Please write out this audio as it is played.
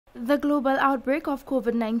The global outbreak of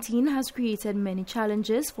COVID-19 has created many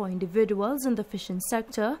challenges for individuals in the fishing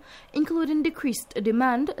sector, including decreased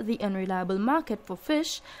demand, the unreliable market for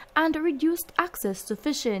fish, and reduced access to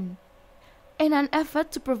fishing. In an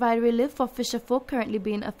effort to provide relief for fisherfolk currently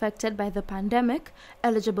being affected by the pandemic,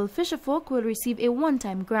 eligible fisherfolk will receive a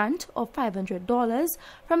one-time grant of $500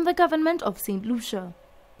 from the Government of Saint Lucia.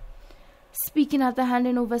 Speaking at the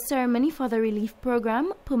handing-over ceremony for the relief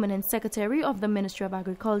program, Permanent Secretary of the Ministry of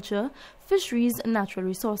Agriculture, Fisheries, Natural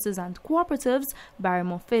Resources and Cooperatives,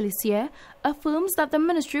 Barrymore Felicia, affirms that the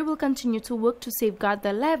ministry will continue to work to safeguard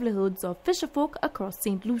the livelihoods of fisherfolk across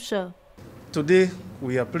Saint Lucia. Today,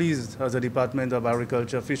 we are pleased as the Department of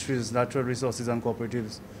Agriculture, Fisheries, Natural Resources and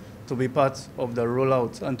Cooperatives to be part of the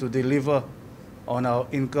rollout and to deliver on our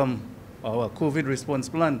COVID response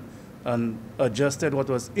plan, and adjusted what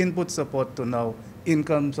was input support to now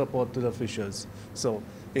income support to the fishers. So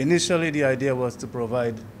initially the idea was to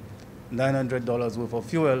provide $900 worth of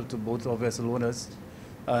fuel to both our vessel owners,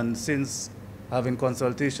 and since having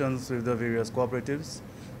consultations with the various cooperatives,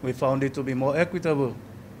 we found it to be more equitable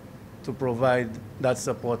to provide that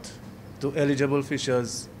support to eligible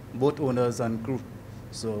fishers, boat owners and crew.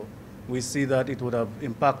 So we see that it would have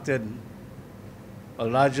impacted a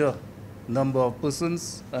larger number of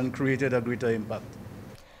persons and created a greater impact.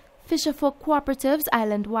 Fisherfolk cooperatives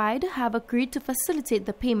island-wide have agreed to facilitate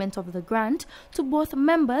the payment of the grant to both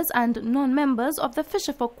members and non-members of the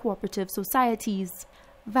Fisherfolk Cooperative Societies.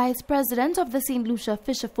 Vice President of the St. Lucia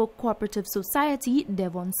Fisherfolk Cooperative Society,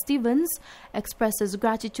 Devon Stevens, expresses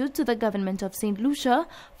gratitude to the Government of St. Lucia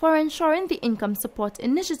for ensuring the income support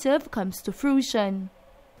initiative comes to fruition.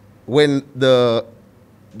 When the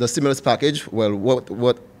stimulus package, well,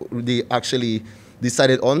 what they actually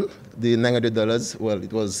decided on, the $900, well,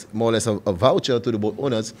 it was more or less a voucher to the boat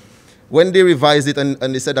owners. When they revised it and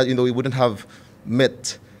they said that, we wouldn't have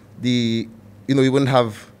met we wouldn't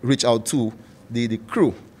have reached out to the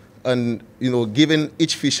crew and, giving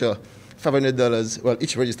each fisher $500, well,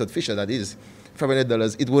 each registered fisher, that is,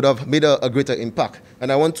 $500, it would have made a greater impact.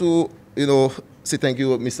 And I want to, say thank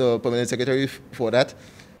you, Mr. Permanent Secretary, for that.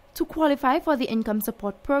 To qualify for the income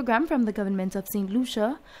support program from the Government of St.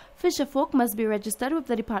 Lucia, fisherfolk must be registered with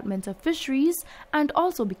the Department of Fisheries and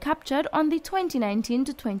also be captured on the 2019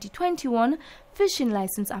 to 2021 fishing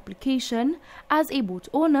license application as a boat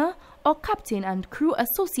owner or captain and crew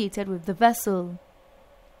associated with the vessel.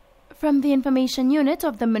 From the Information Unit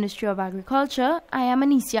of the Ministry of Agriculture, I am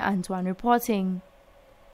Anicia Antoine reporting.